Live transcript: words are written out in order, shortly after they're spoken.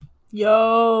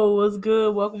Yo, what's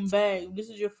good? Welcome back. If this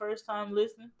is your first time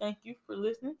listening, thank you for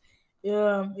listening.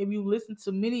 If you listened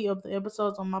to many of the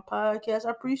episodes on my podcast, I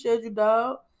appreciate you,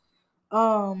 dog.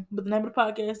 But the name of the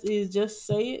podcast is Just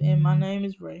Say It, and my name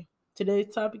is Ray.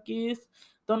 Today's topic is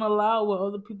don't allow what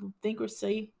other people think or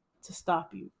say to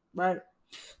stop you, right?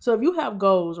 So if you have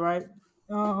goals, right?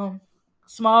 Um,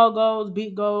 Small goals,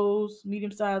 big goals,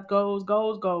 medium sized goals,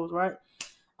 right?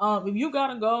 If you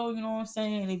gotta go, you know what I'm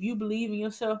saying, and if you believe in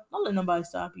yourself, don't let nobody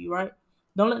stop you, right?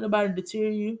 Don't let nobody deter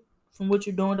you from what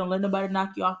you're doing. Don't let nobody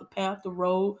knock you off the path, the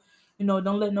road.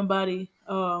 Don't let nobody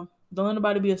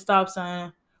be a stop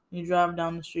sign when you're driving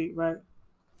down the street, right?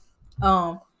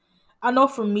 Um, I know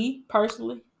for me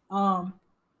personally,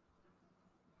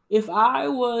 if I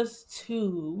was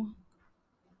to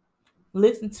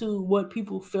listen to what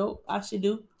people felt I should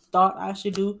do, thought I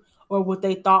should do, or what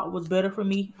they thought was better for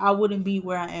me, I wouldn't be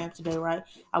where I am today, right?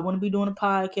 I wouldn't be doing a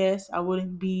podcast. I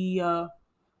wouldn't be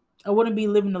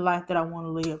living the life that I want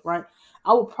to live, right?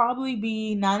 I would probably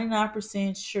be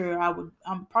 99% sure I'm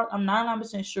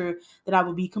 99% sure that I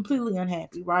would be completely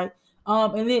unhappy, right?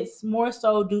 And it's more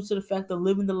so due to the fact of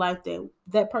living the life that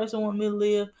that person want me to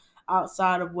live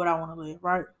outside of what I want to live,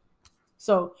 right?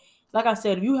 So, like I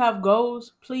said, if you have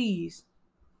goals, please,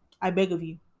 I beg of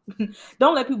you,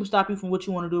 don't let people stop you from what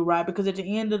you want to do, right? Because at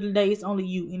the end of the day, it's only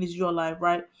you and it's your life,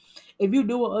 right? If you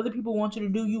do what other people want you to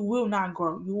do, you will not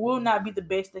grow. You will not be the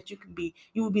best that you can be.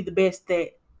 You will be the best that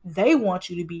they want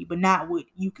you to be, but not what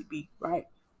you could be, right?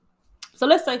 So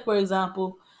let's say, for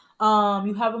example,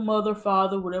 you have a mother,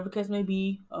 father, whatever case may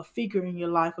be, a figure in your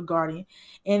life, a guardian,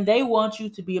 and they want you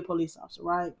to be a police officer,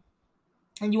 right?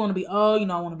 And you want to be, oh,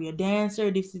 I want to be a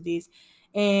dancer. This is this,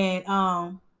 and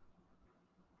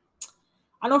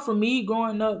I know for me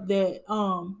growing up that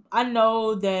I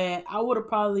know that I would have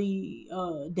probably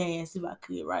danced if I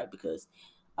could, right? Because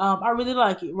I really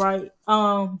like it, right?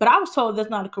 But I was told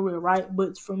that's not a career, right?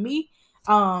 But for me,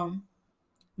 um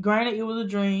granted it was a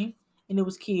dream and it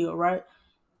was killed, right?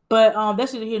 But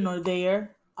that's neither here nor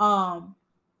there. I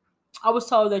was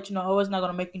told that, oh, it's not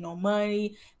gonna make you no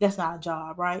money, that's not a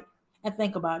job, right? And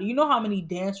think about it. You know how many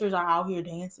dancers are out here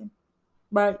dancing,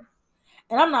 right?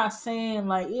 And I'm not saying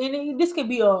like this could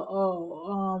be a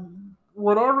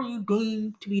whatever you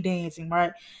deem to be dancing,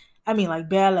 right? I mean like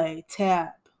ballet,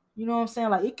 tap. You know what I'm saying?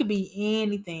 Like it could be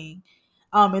anything.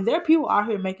 And there are people out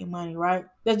here making money, right?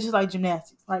 That's just like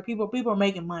gymnastics. Like people are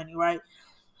making money, right?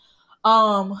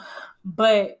 Um,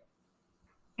 but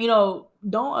don't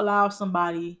allow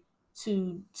somebody's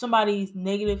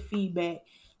negative feedback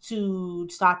to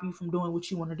stop you from doing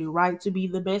what you want to do, right? To be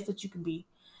the best that you can be.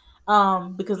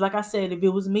 Because like I said, if it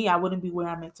was me, I wouldn't be where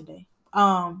I'm at today.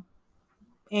 And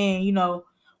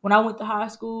when I went to high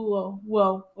school,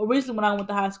 originally when I went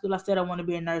to high school, I said I want to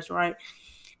be a nurse, right?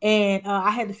 And I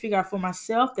had to figure out for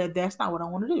myself that that's not what I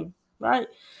want to do, right?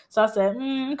 So I said,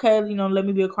 okay, let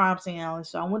me be a crime scene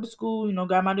analyst. So I went to school,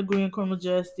 got my degree in criminal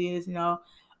justice, a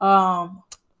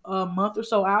month or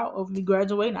so out of me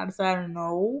graduating, I decided,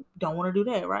 no, don't want to do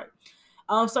that, right?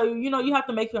 So you have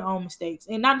to make your own mistakes,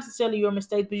 and not necessarily your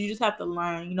mistakes, but you just have to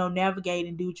learn, navigate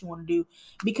and do what you want to do.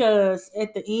 Because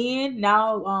at the end,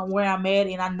 now where I'm at,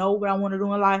 and I know what I want to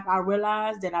do in life, I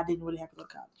realized that I didn't really have to go to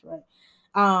college, right?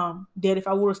 That if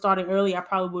I would have started early, I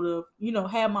probably would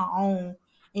have, had my own,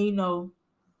 and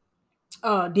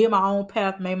did my own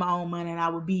path, made my own money, and I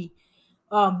would be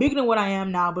bigger than what I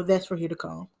am now. But that's for here to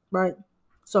come, right?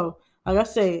 So, like I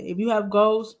said, if you have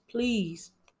goals,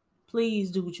 please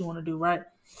do what you want to do, right?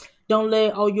 Don't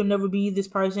let, oh, you'll never be this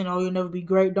person, oh, you'll never be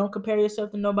great. Don't compare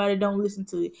yourself to nobody. Don't listen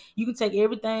to it. You can take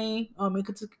everything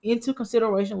into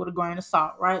consideration with a grain of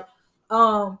salt, right?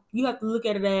 You have to look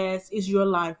at it as it's your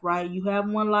life, right? You have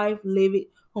one life, live it.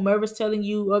 Whomever's telling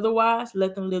you otherwise,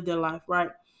 let them live their life,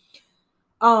 right?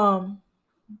 Um,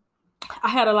 I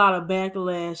had a lot of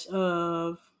backlash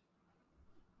of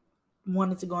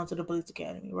wanting to go into the police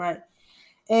academy, right?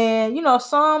 And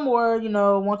some were,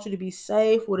 want you to be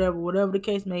safe, whatever the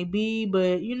case may be.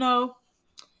 But if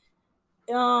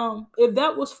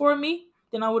that was for me,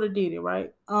 then I would have did it,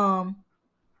 right?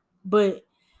 But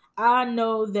I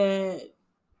know that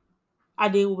I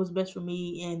did what was best for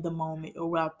me in the moment, or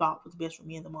what I thought was best for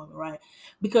me in the moment, right?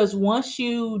 Because once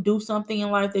you do something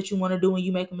in life that you want to do and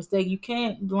you make a mistake, you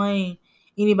can't blame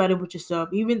anybody but yourself.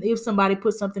 Even if somebody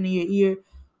put something in your ear,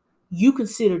 you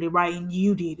considered it, right, and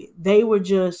you did it. They were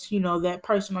just, that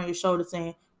person on your shoulder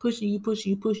saying, pushing you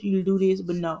to do this,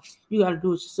 but no, you got to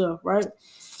do it yourself, right?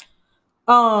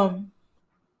 Um,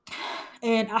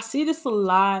 And I see this a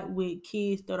lot with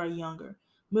kids that are younger,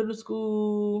 middle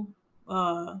school,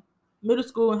 middle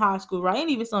school and high school, right? And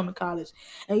even some in college.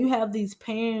 And you have these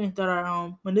parents that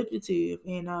are manipulative,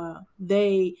 and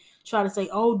they try to say,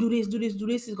 oh, do this, do this, do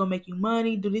this, is gonna make you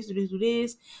money, do this, do this, do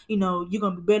this. You're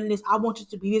gonna be better than this. I want you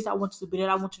to be this, I want you to be that,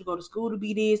 I want you to go to school to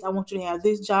be this, I want you to have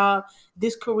this job,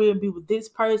 this career, be with this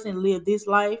person, live this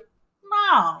life.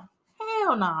 No,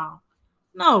 hell no.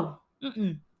 No.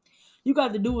 Mm-mm. You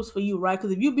got to do what's for you, right?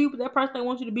 Because if you be with that person they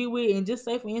want you to be with, and just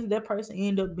say for instance that person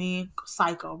end up being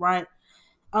psycho, right?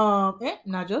 And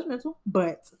not judgmental,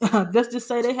 but let's just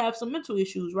say they have some mental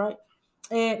issues, right?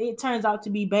 And it turns out to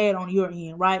be bad on your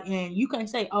end, right? And you can't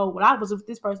say, oh, well, I was with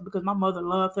this person because my mother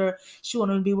loved her, she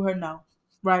wanted to be with her. No,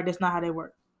 right? That's not how they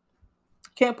work.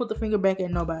 Can't put the finger back at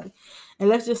nobody. And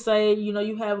let's just say,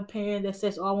 you have a parent that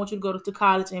says, oh, I want you to go to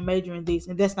college and major in this.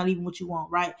 And that's not even what you want,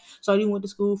 right? So you went to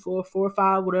school for 4 or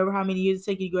 5, whatever, how many years it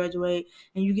take you to graduate,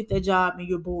 and you get that job and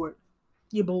you're bored.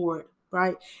 You're bored,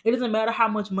 right? It doesn't matter how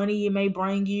much money it may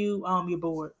bring you, you're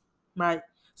bored, right?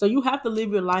 So you have to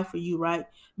live your life for you, right?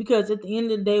 Because at the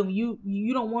end of the day, when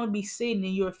you don't want to be sitting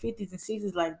in your 50s and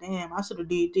 60s like, damn, I should have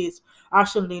did this, I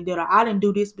should have did that, or I didn't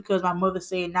do this because my mother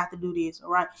said not to do this,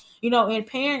 all right? And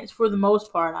parents, for the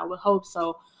most part, I would hope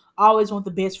so, always want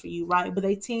the best for you, right? But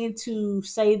they tend to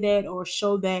say that or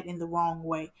show that in the wrong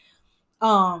way.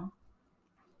 Um,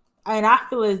 and I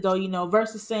feel as though,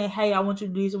 versus saying, hey, I want you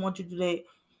to do this, I want you to do that,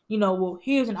 well,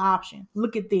 here's an option.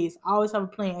 Look at this. I always have a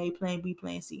plan A, plan B,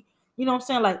 plan C. You know what I'm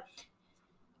saying? Like,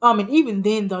 and even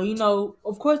then though,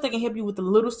 of course they can help you with the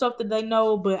little stuff that they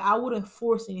know, but I wouldn't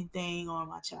force anything on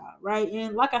my child, right?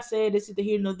 And like I said, this is the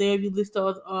here and there. If you listen to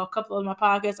a couple of my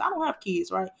podcasts, I don't have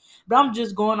kids, right? But I'm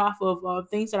just going off of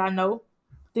things that I know,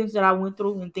 things that I went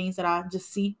through, and things that I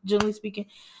just see, generally speaking,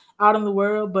 out in the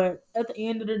world. But at the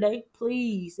end of the day,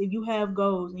 please, if you have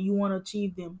goals and you want to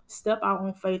achieve them, step out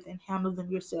on faith and handle them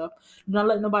yourself. Do not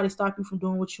let nobody stop you from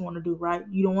doing what you want to do, right?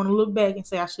 You don't want to look back and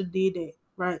say, I should have did that,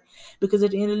 right? Because at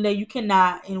the end of the day, you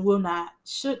cannot and will not,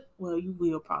 you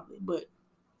will probably, but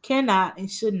cannot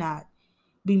and should not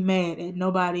be mad at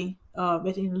nobody at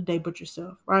the end of the day but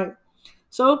yourself, right?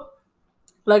 So,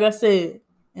 like I said,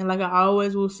 and like I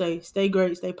always will say, stay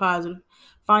great, stay positive,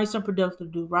 find some productive to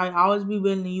do, right? I always be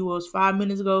better than you was 5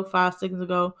 minutes ago, 5 seconds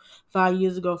ago, 5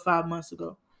 years ago, 5 months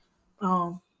ago.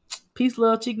 Peace,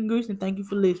 love, chicken grease, and thank you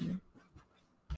for listening.